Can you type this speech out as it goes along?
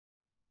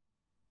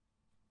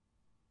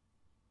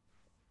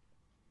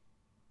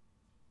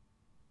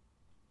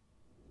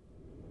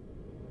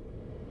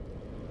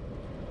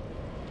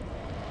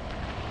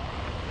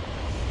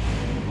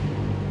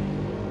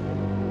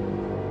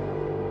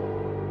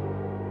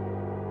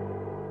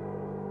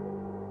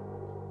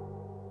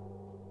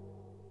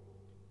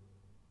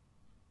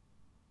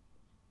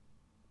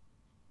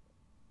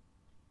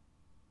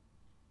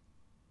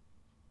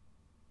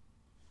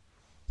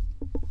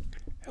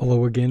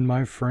Hello again,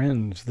 my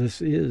friends. This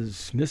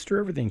is Mr.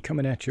 Everything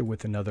coming at you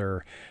with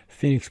another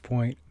Phoenix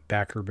Point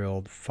Backer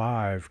Build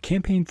 5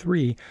 Campaign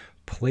 3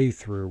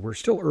 playthrough. We're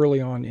still early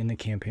on in the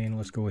campaign.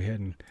 Let's go ahead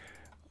and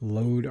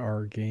load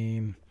our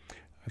game.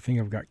 I think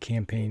I've got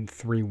Campaign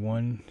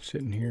 3-1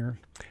 sitting here.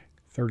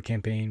 Third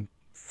campaign,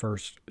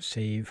 first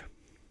save.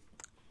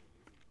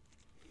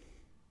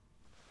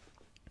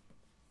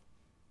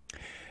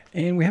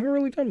 And we haven't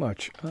really done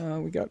much.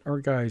 We got our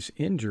guys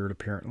injured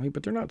apparently,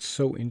 but they're not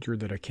so injured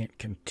that I can't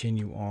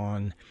continue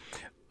on.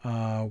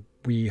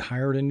 We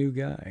hired a new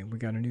guy. We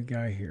got a new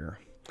guy here.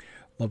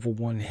 Level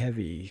 1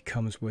 heavy.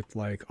 Comes with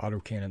like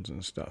autocannons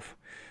and stuff.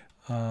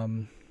 I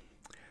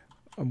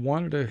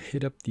wanted to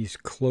hit up these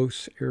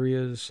close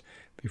areas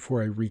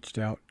before I reached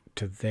out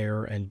to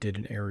there and did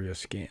an area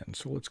scan.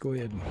 So let's go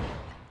ahead and...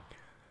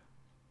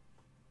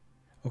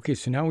 Okay,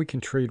 so now we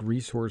can trade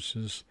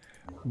resources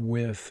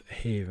with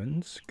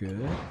Havens.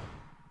 Good.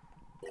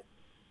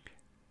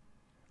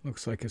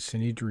 Looks like a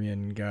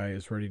Synedrian guy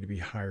is ready to be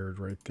hired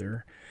right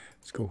there.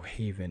 Let's go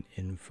Haven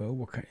info.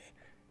 What kind?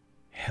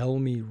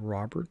 Helmy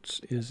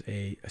Roberts is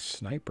a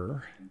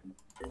sniper.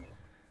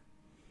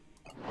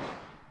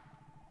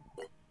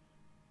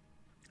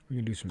 We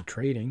can do some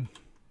trading.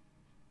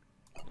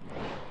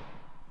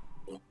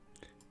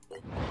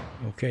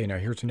 Okay, now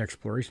here's an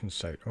exploration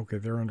site. Okay,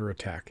 they're under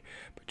attack.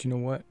 But you know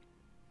what?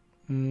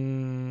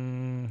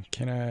 Can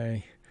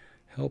I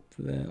help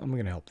them? I'm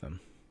going to help them.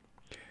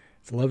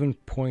 It's 11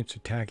 points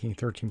attacking,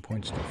 13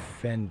 points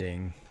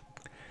defending.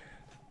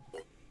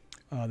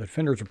 The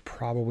defenders are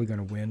probably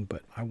going to win,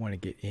 but I want to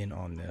get in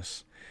on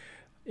this.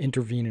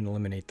 Intervene and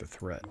eliminate the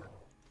threat.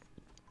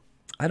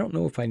 I don't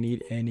know if I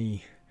need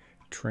any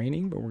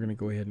training, but we're going to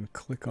go ahead and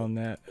click on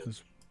that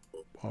as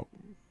well.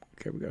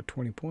 Okay, we got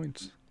 20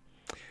 points.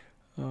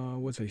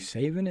 Was I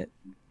saving it?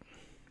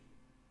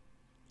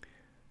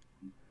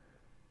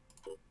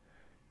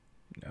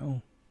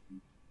 No. Here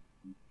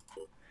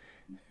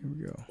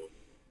we go.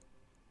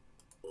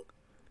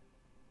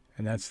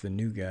 And that's the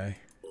new guy.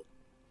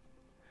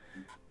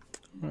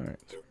 Alright,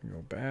 so we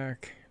go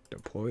back.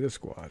 Deploy the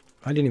squad.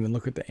 I didn't even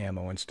look at the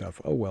ammo and stuff.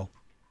 Oh well.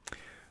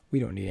 We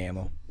don't need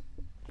ammo.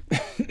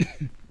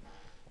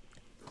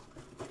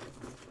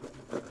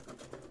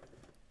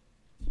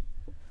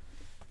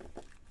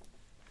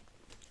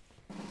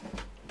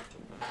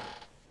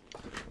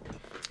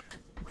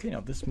 Okay, now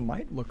this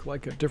might look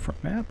like a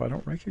different map. I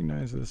don't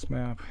recognize this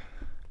map.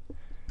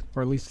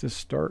 Or at least this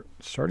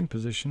starting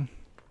position.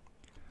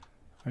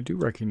 I do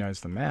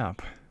recognize the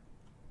map.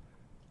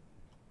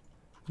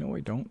 No, I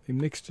don't. They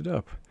mixed it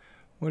up.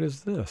 What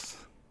is this?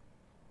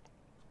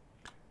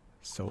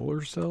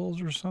 Solar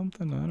cells or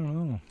something? I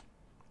don't know.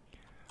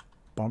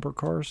 Bumper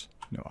cars?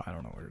 No, I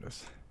don't know what it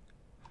is.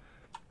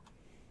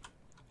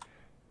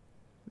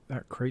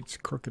 That crate's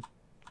crooked.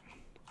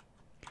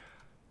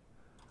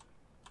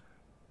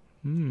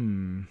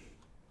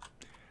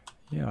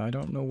 Yeah, I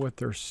don't know what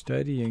they're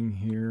studying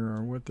here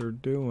or what they're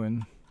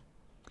doing.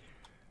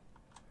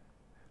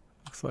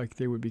 Looks like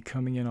they would be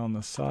coming in on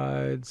the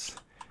sides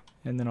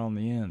and then on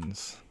the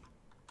ends.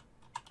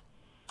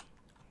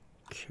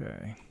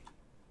 Okay.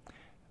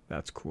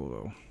 That's cool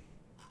though.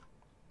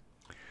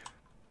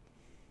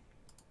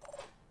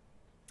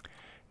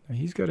 Now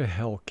he's got a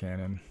hell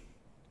cannon.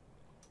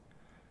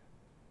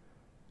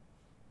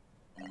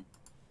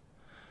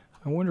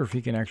 I wonder if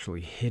he can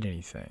actually hit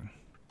anything.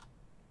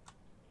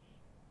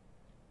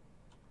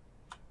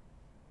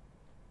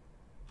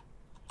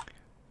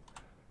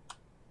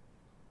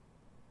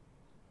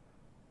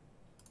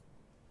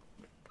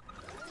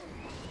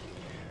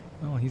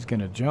 Well, he's going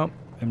to jump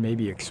and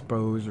maybe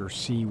expose or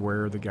see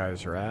where the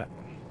guys are at.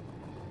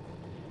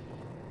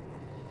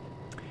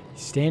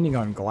 He's standing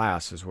on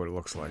glass is what it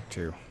looks like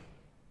too.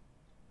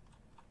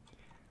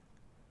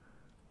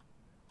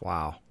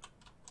 Wow.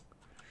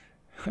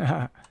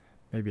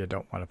 Maybe I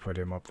don't want to put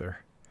him up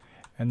there.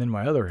 And then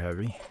my other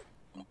heavy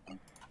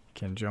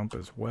can jump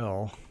as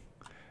well.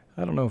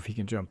 I don't know if he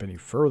can jump any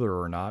further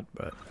or not,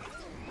 but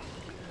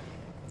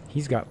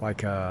he's got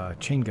like a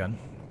chain gun.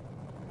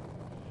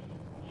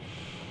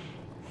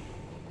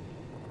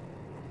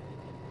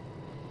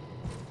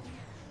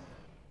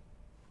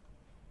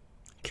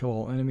 Kill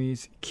all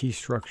enemies. Key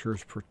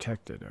structures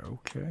protected.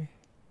 Okay.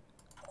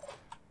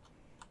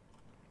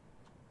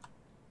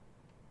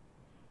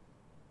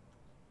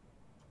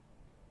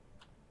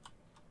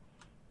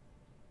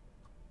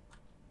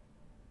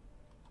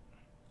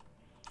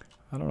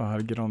 I don't know how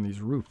to get on these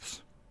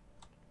roofs.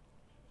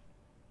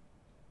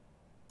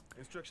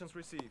 Instructions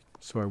received.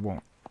 So I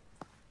won't.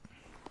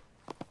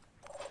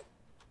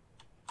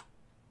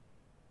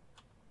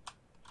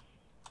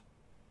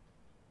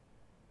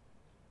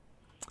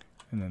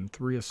 And then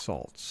 3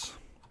 assaults.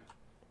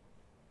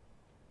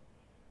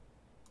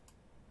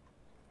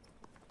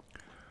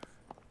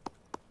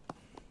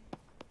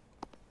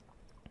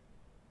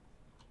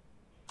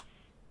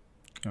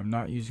 I'm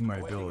not using my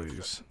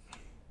abilities.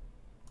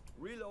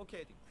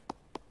 Relocating.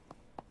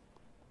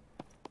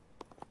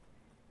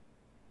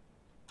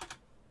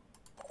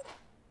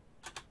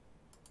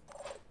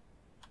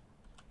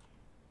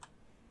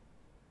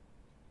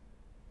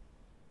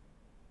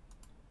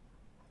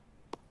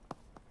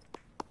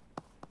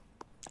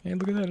 Hey,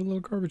 look at that, a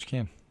little garbage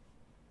can.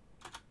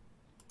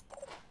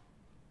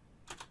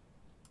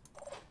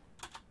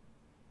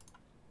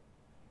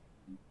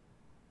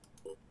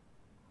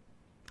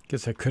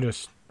 Guess I could have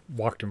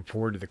walked him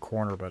forward to the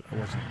corner, but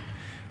I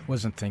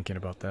wasn't thinking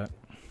about that.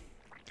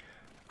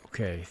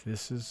 Okay,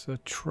 this is a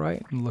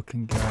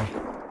Triton-looking guy.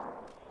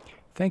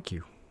 Thank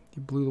you.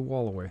 You blew the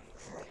wall away.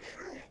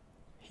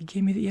 He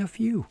gave me the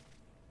FU.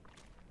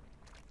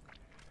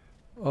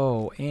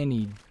 Oh, and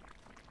he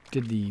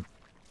did the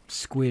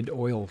squid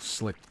oil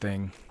slick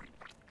thing.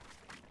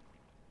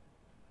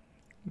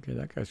 Okay,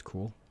 that guy's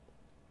cool.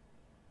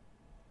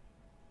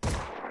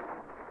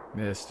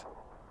 Missed.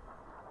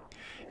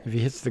 If he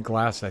hits the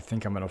glass, I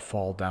think I'm going to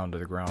fall down to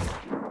the ground.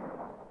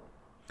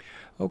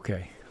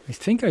 Okay, I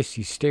think I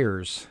see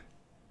stairs.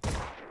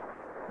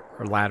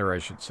 Or ladder, I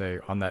should say,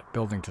 on that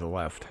building to the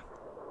left.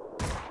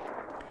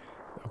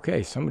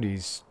 Okay,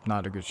 somebody's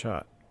not a good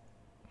shot.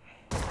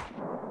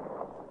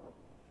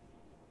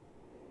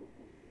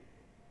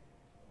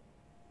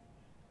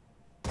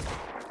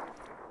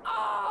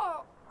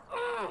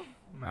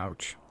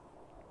 Ouch.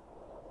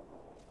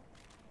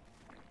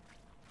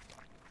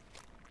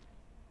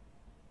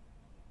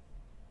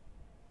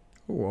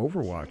 Oh,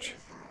 Overwatch.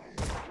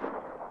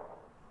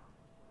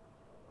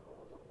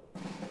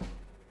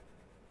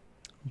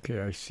 Okay,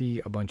 I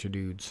see a bunch of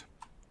dudes.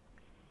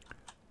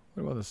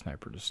 What about the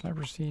sniper? Does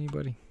sniper see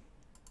anybody?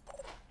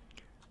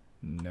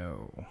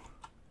 No.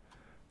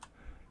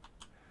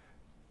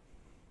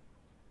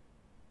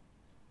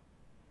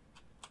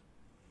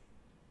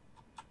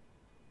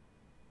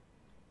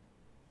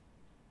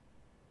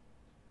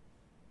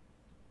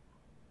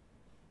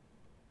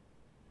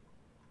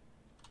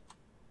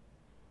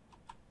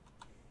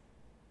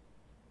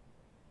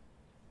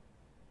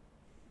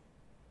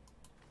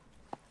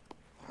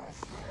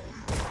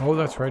 Oh,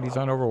 that's right. He's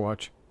on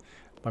Overwatch.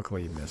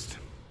 Luckily, he missed.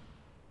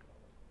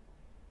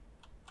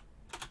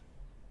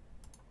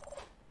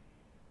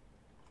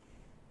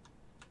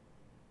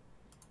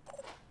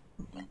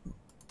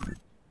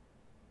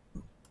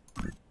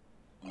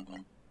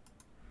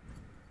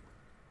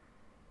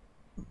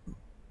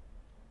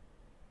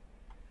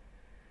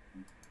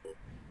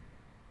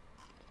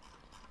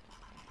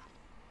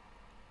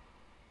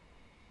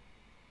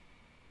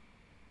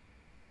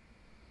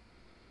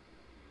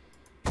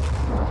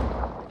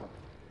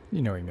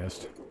 You know he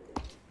missed.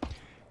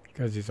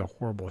 Because he's a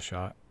horrible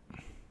shot.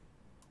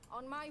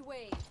 On my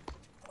way.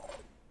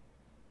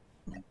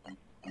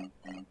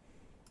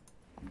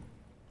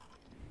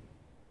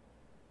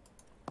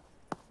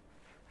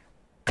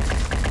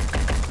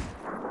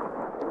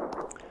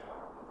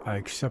 I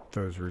accept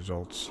those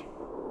results.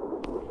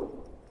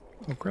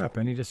 Oh crap,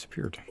 and he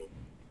disappeared.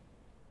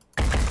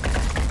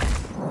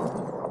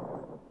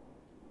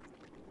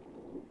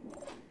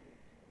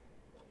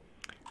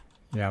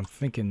 Yeah, I'm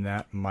thinking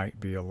that might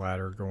be a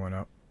ladder going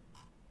up.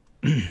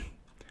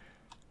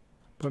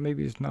 But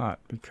maybe it's not,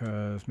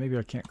 because maybe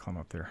I can't climb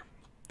up there.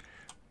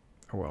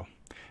 Oh well.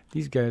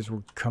 These guys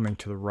were coming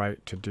to the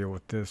right to deal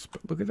with this,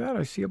 but look at that,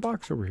 I see a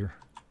box over here.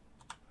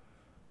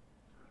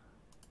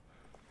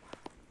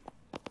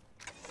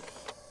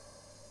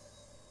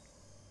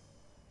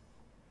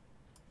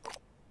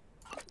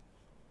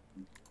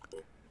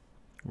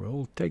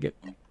 We'll take it.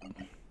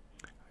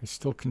 I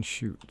still can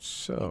shoot,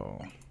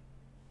 so...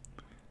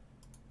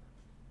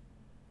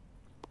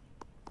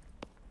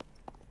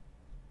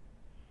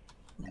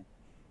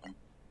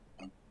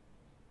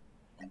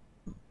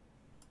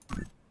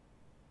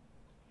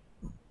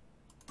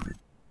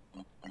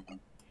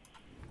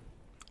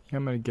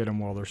 I'm going to get them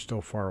while they're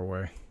still far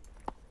away.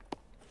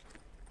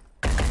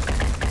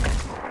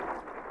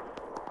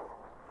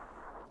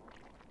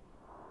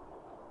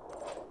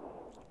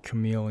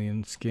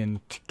 Chameleon skin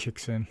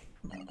kicks in.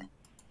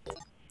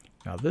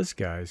 Now this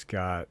guy's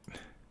got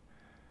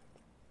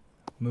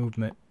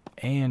movement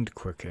and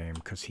quick aim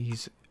because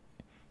he's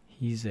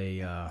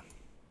a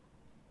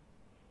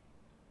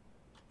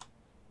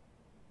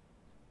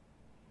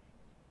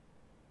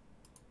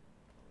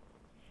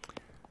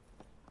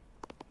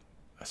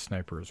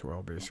sniper as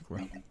well,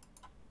 basically.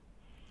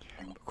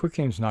 But quick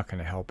aim's not going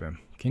to help him.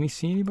 Can he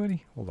see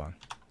anybody? Hold on.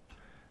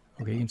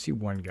 Okay, you can see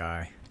one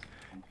guy.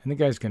 And the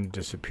guy's going to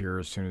disappear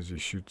as soon as he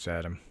shoots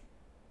at him.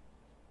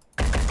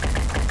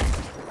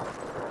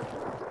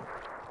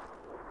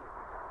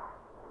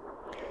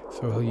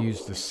 So he'll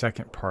use the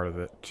second part of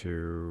it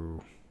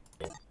to...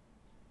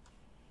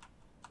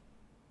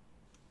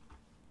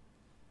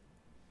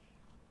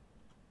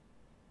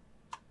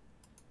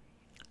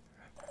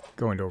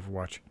 go into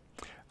Overwatch.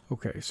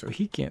 Okay, so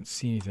he can't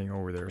see anything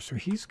over there, so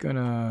he's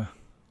gonna...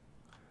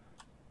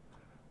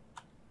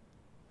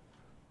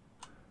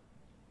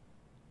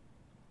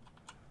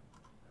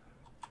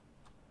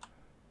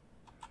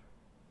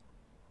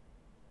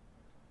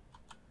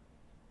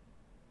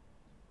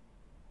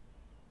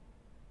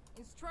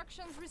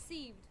 Instructions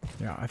received.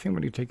 Yeah, I think I'm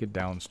gonna take it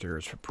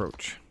downstairs for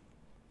approach.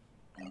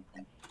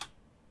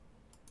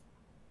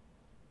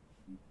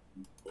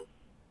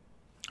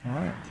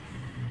 Alright.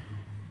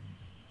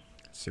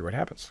 Let's see what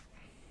happens.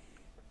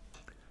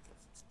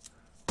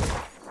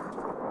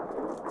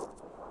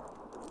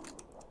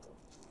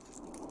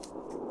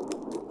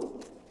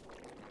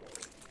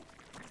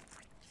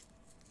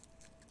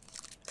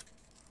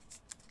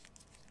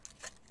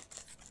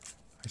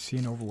 see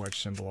an Overwatch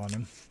symbol on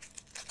him.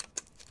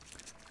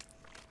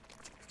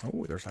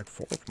 Oh, there's like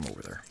 4 of them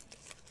over there.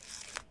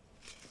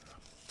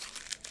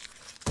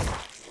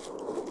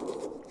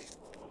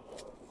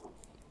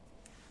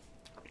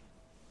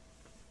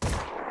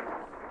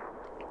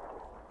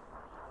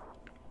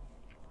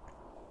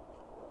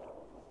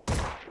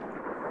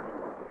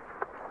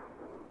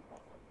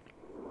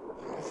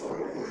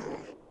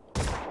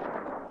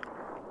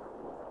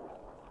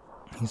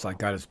 He's like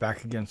got his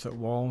back against that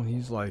wall and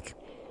he's like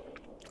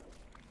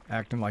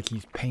acting like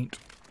he's paint.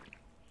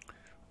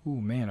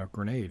 Ooh, man, a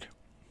grenade.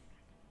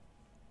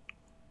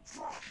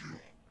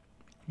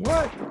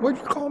 What? What'd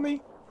you call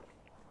me?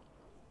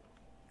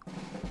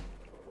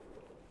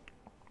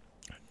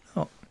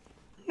 Oh,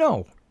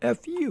 no,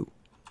 F you.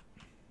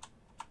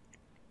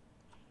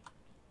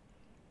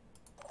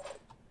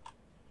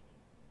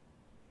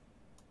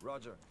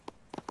 Roger.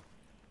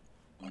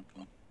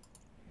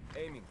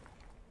 Aiming.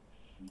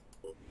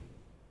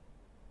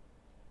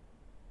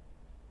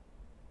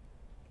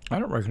 I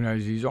don't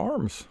recognize these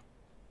arms.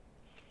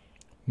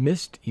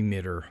 Mist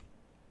emitter.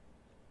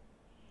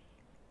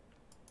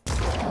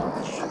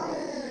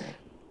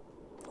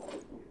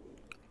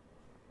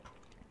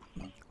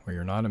 Well,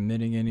 you're not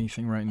emitting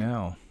anything right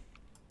now.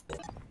 I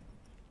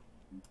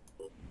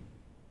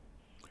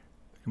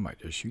might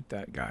just shoot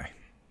that guy.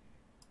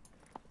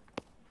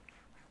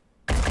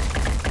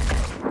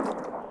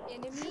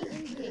 Enemy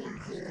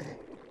engaged.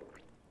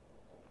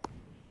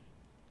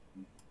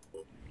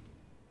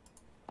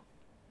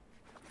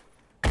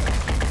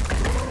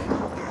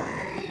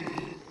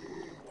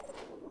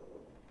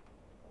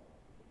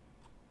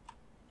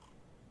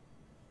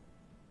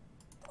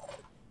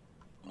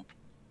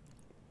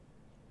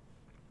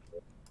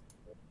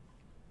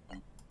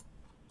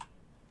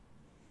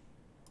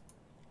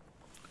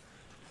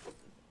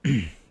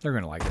 They're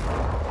gonna like it.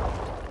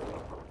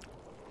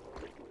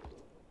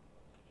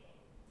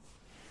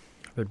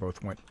 They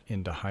both went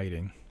into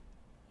hiding.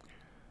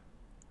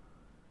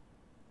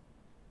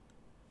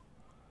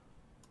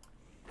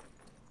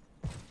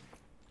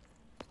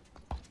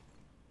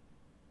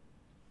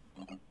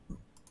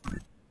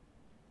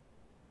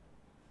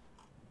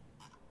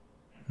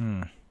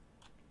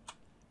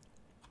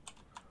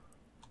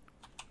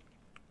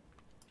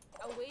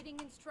 Awaiting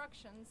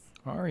instructions.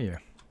 Are you?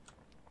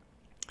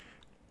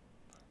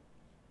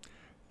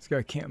 This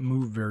guy can't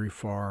move very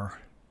far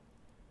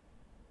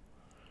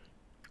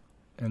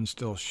and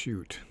still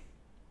shoot.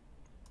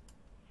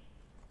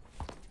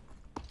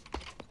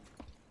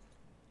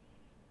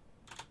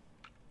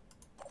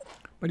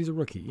 But he's a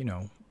rookie, you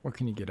know. What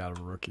can you get out of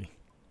a rookie?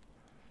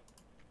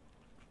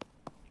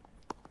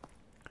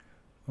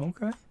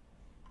 Okay.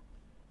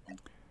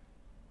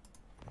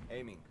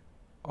 Aiming.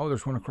 Oh,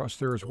 there's one across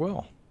there as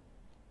well.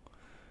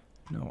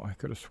 No, I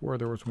could have swore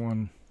there was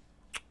one.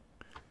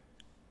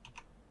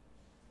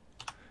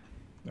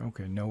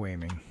 Okay, no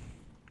aiming.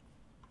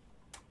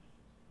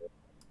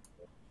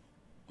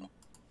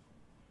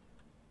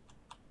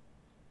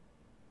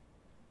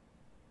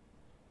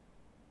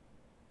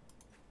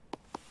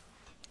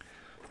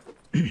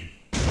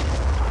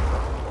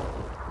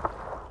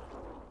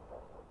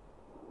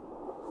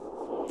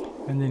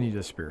 And then he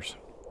disappears.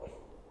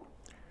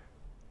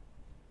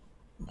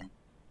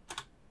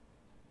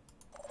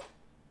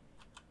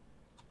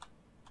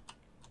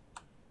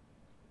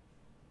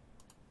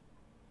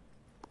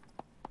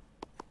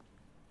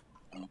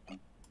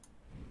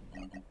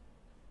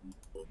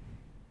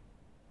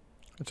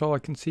 That's all I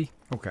can see?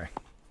 Okay.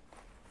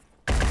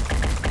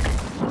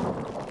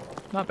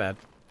 Not bad.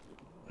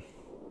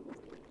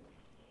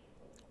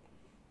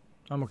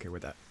 I'm okay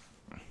with that.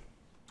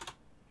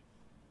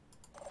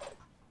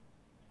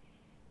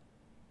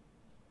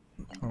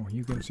 Oh,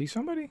 you can see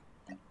somebody?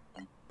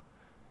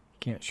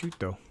 Can't shoot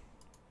though.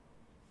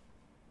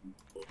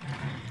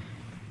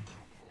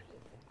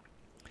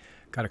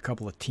 Got a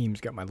couple of teams.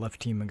 Got my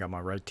left team and got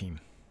my right team.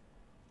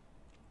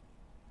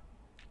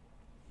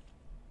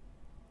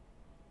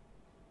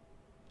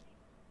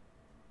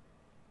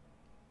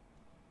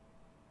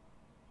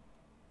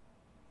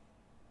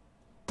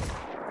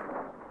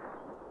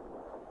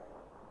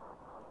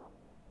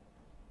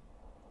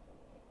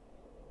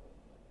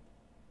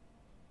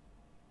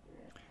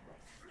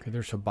 Okay,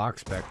 there's a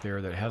box back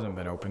there that hasn't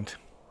been opened.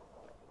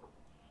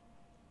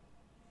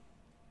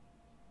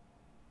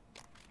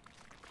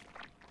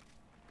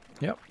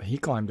 Yep, he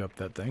climbed up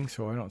that thing,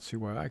 so I don't see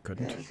why I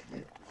couldn't.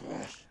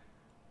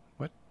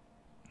 What?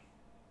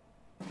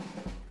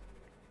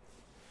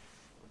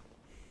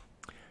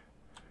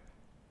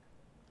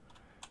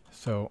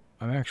 So,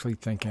 I'm actually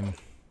thinking...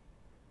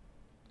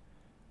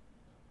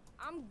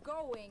 I'm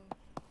going.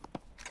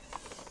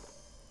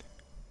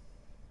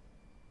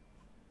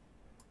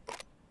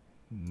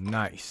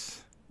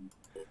 Nice.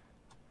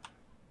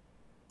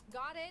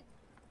 Got it.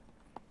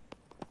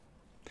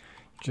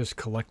 Just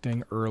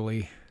collecting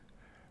early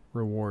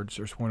rewards.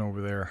 There's one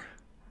over there.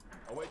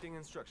 Awaiting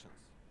instructions.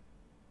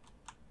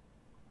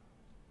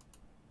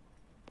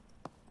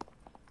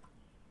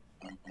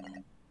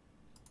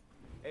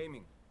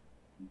 Aiming.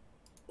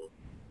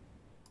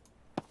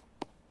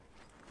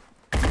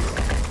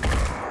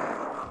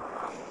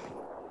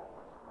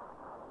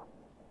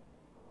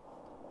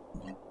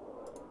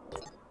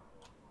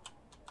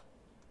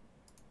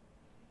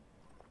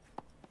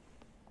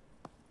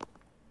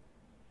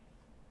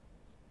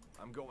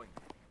 I'm going.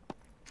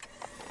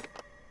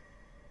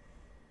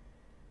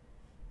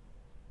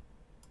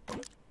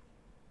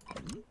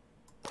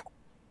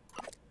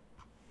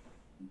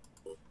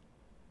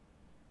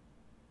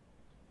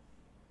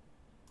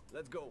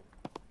 Let's go.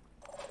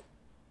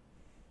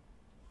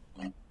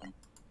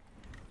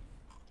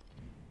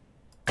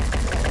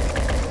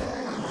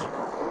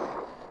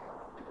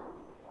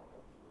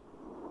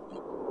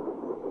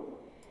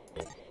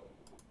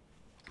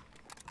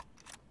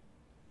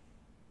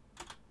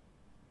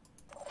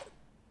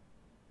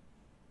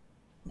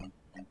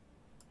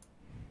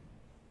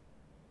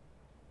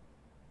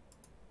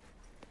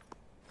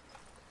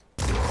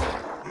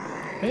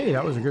 Hey,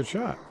 that was a good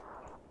shot.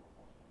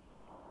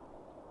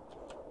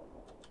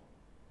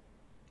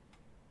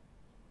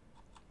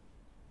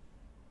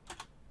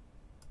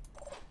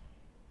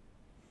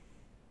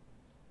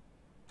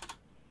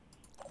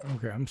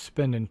 Okay, I'm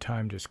spending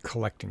time just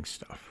collecting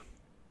stuff.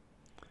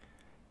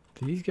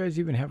 Do these guys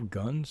even have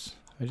guns?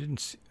 I didn't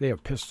see. They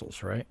have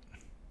pistols, right?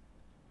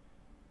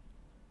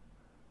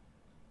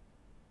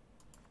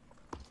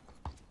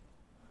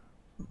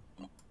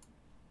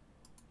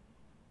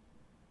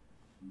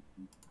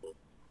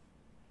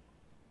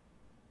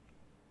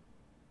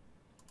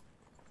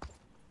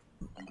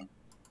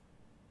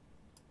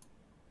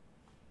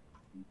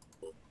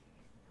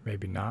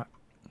 Maybe not.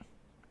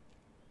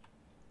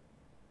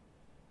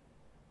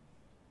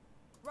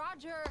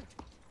 Roger.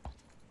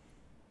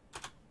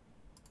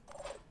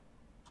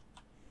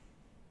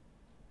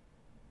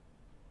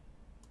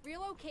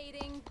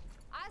 Relocating.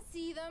 I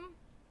see them.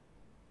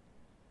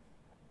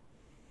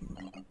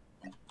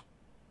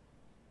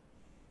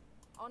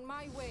 On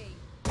my way.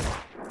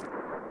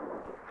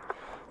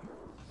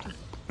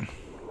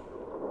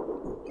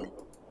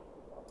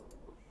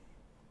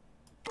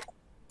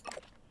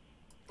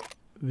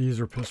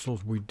 These are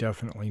pistols we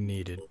definitely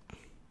needed.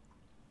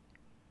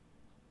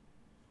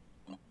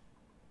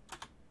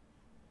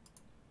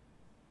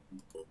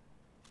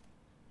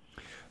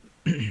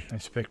 I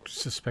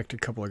suspect a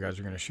couple of guys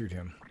are going to shoot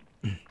him.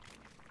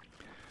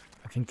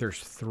 I think there's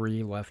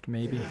 3 left,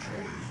 maybe.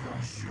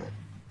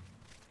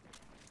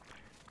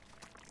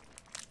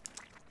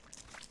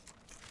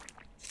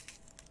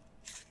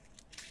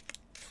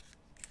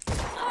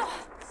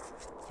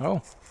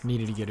 Oh,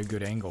 needed to get a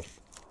good angle.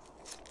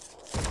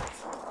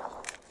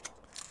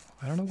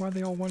 I don't know why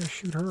they all want to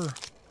shoot her.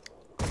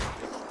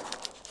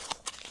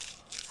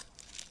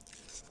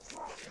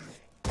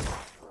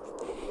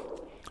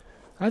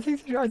 I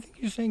think you're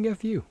saying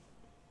F you.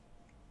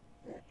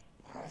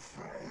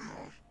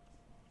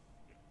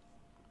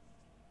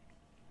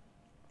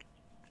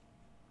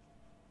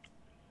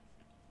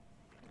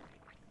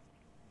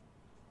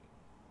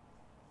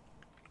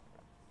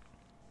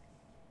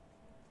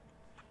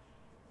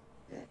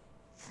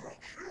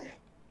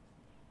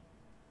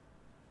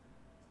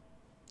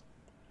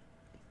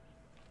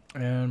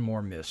 And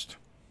more mist.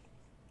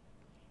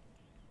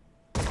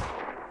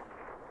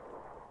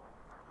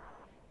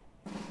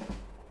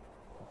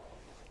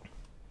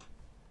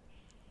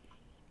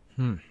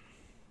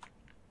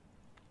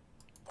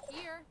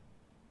 Here.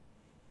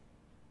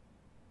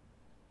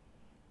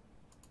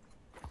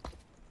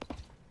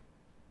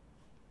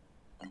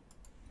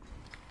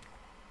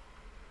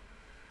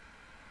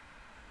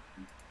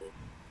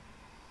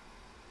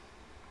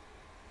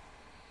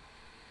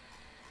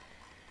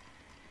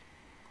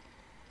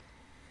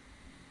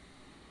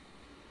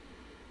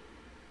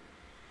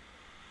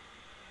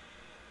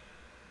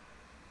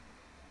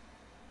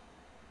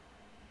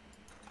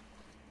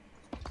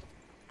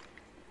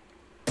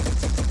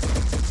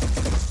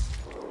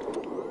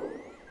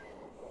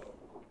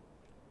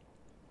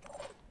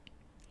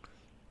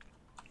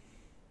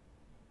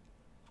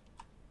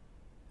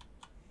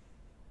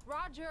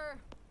 Roger.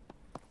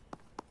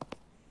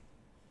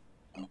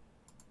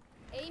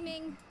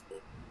 Aiming.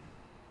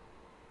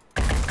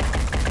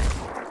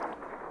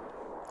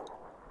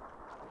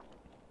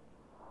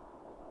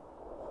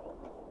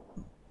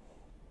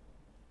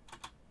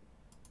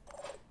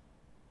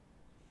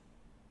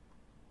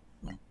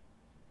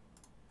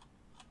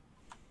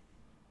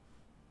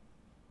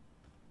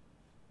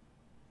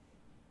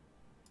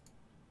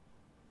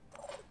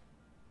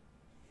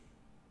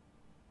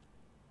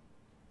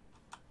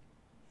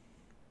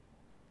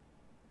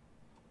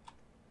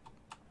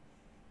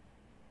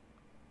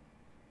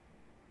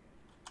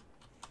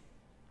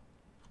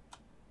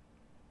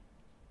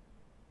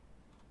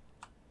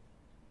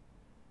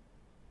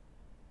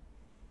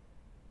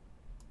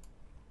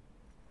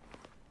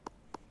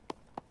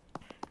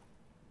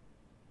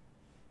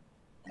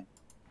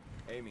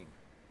 Aiming.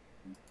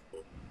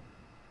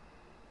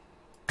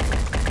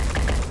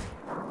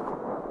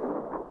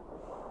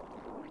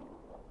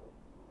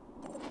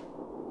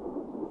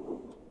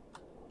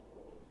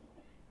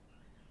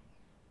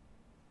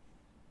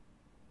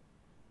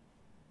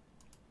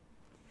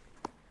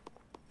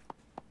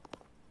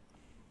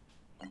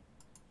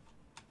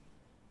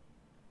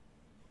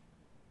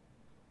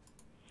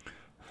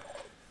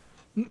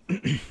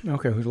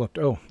 Okay, who's left?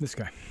 Oh, this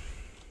guy.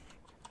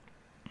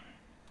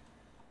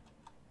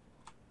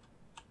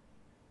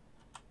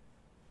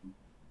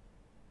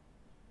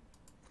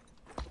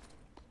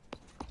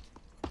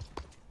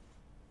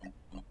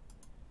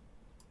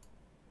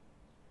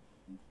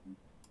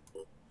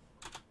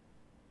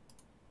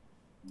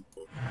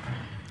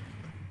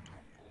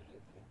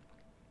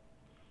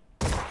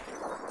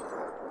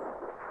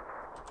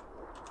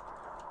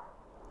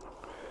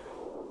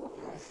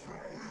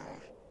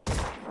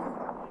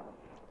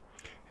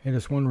 Hey,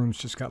 this one room's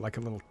just got like a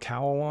little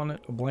towel on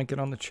it, a blanket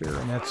on the chair,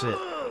 and that's it.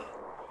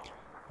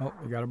 Oh,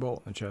 we got a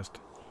bullet in the chest.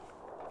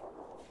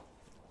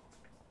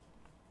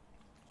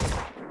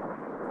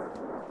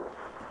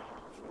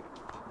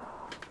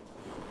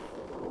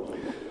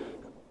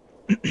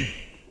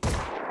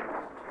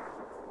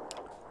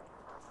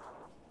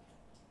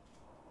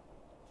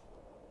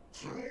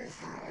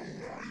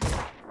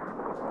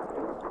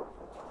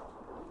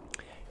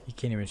 He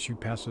can't even shoot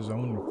past his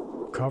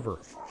own cover.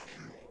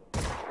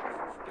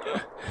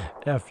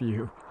 F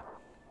you.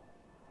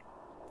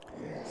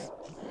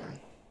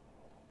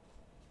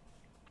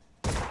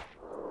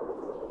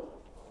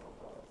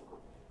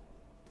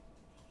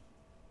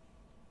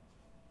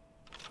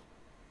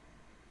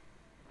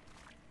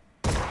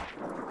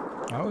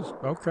 I was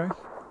okay.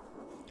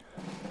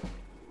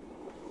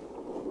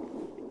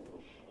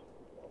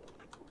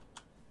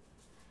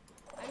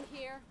 I'm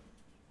here.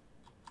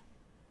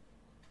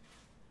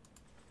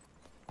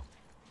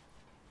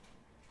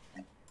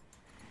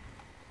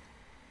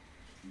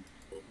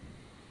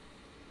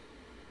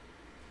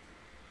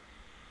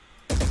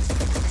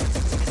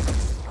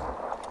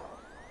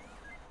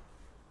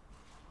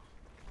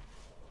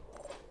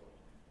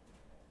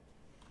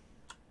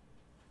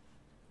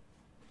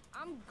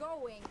 I'm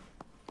going.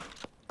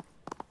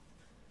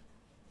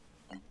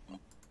 You like that?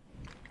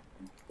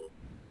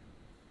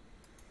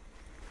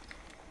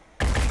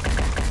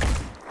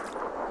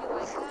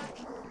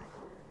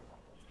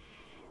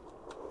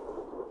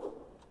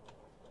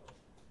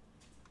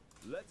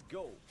 Let's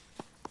go.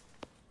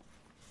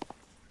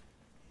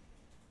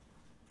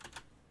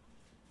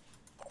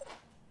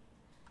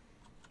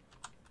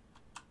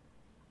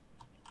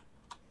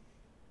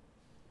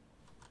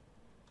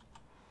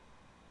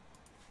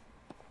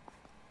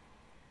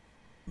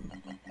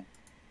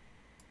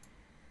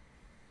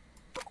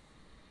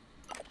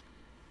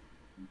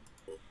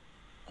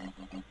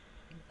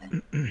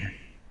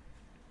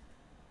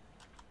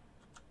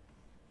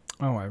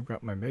 Oh, I've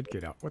got my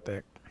medkit out. What the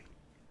heck?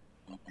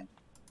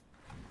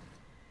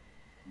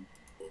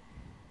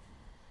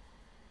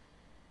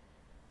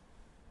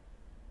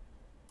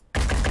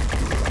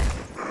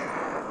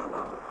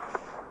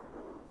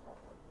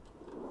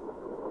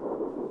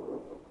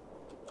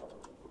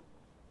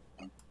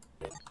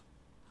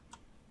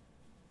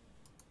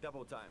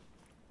 Double time.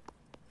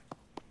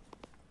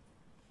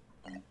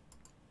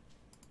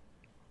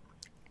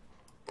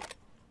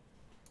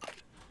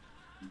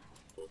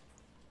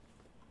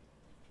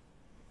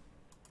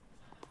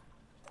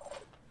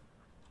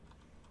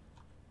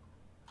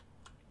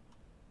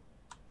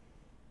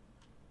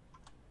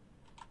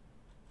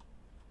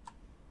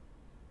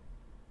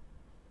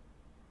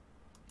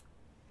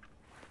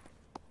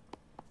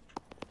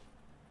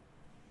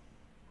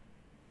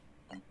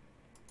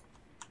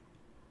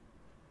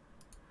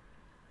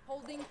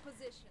 Holding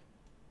position.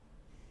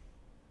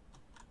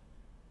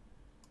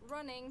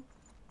 Running.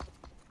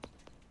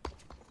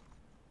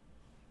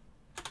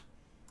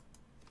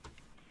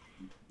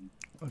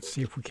 Let's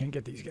see if we can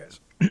get these guys.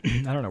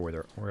 I don't know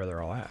where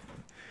they're all at.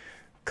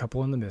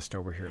 Couple in the mist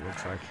over here, it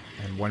looks like,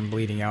 and one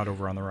bleeding out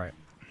over on the right.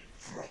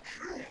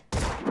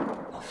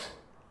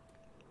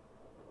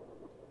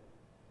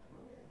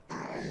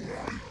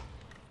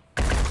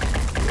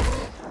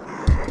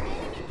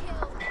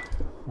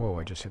 Whoa,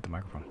 I just hit the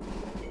microphone.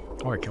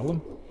 Oh, I killed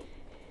him?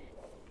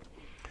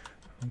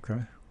 Okay.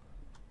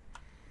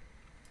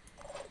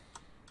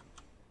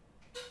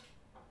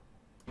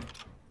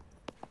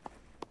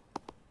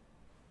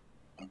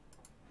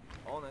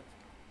 On it.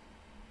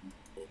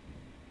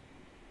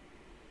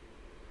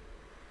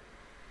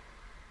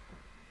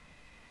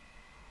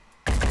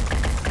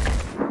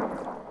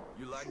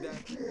 You like that?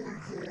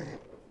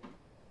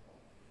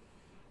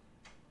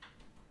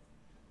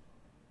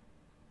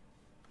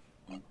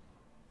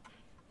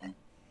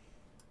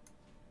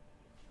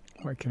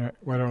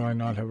 Why don't I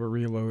not have a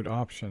reload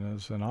option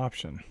as an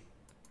option?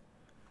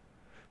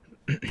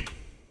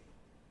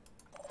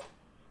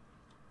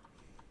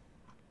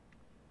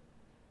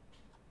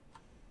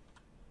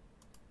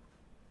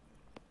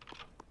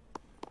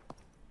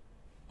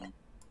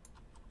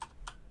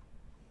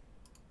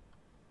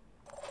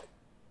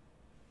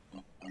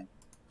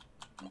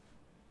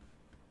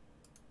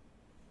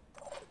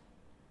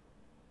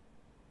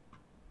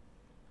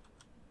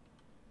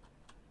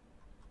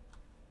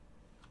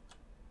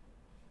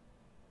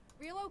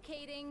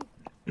 Relocating.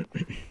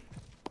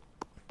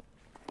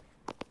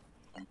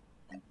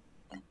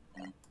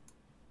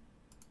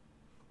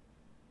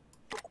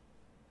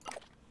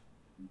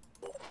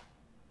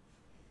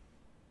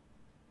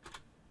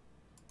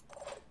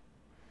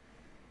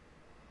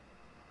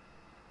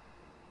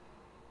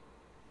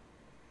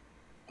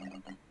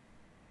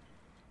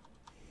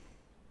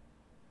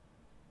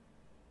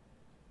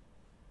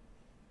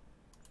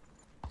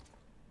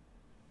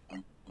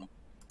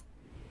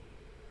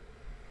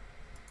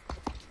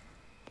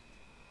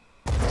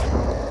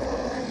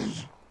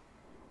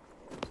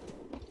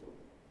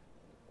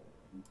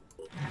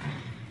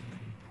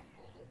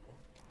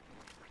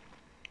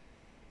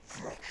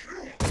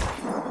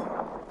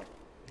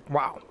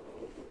 Wow.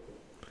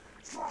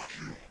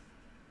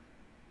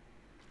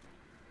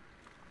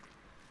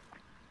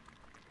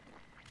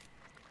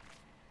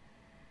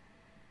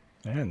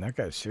 Man, that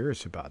guy's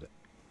serious about it.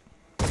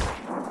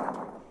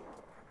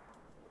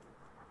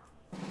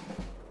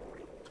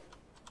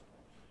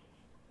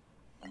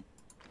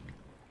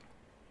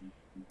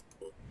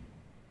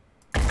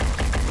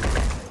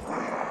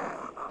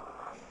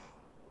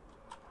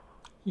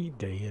 He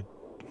dead.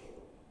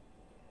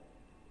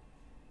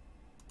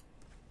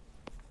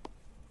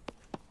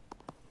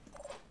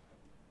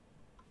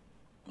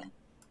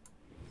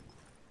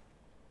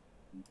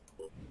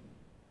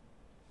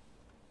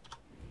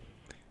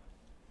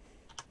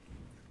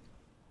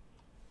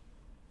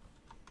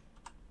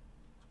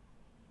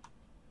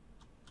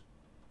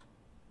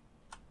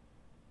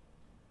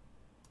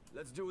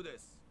 Let's do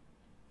this.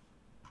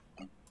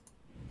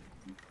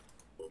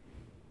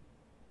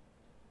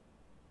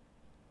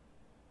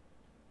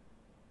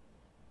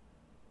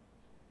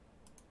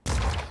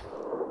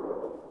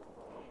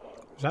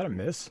 Is that a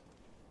miss?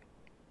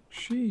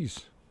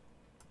 Jeez.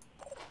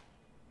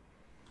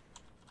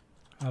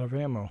 Out of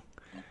ammo.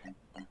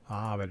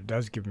 Ah, but it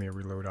does give me a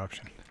reload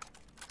option.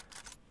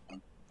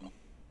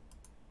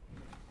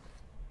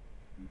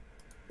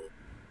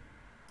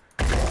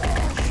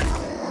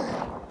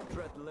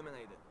 Threat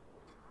eliminated.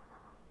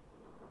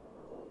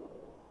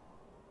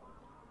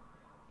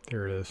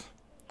 There it is.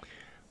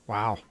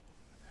 Wow.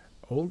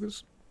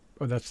 Olga's?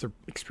 Oh, that's their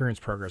experience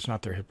progress,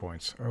 not their hit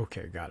points.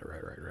 Okay, got it.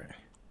 Right.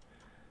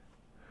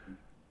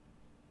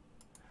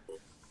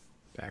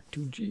 Back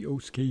to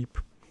Geoscape.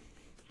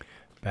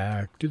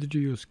 Back to the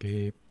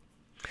Geoscape.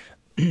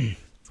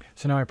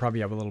 So now I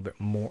probably have a little bit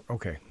more.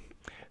 Okay.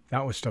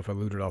 That was stuff I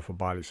looted off of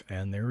bodies.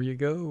 And there you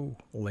go.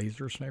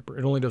 Laser sniper.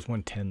 It only does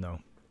 110 though.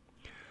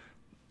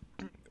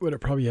 But it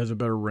probably has a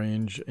better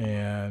range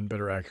and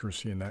better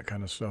accuracy and that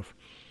kind of stuff.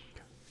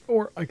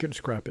 Or I can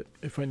scrap it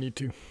if I need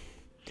to.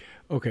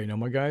 Okay, now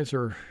my guys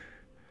are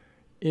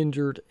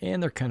injured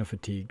and they're kind of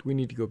fatigued. We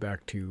need to go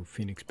back to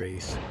Phoenix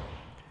Base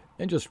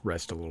and just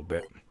rest a little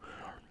bit.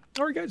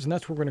 All right, guys, and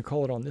that's what we're going to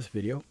call it on this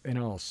video. And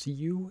I'll see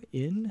you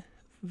in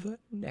the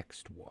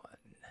next one.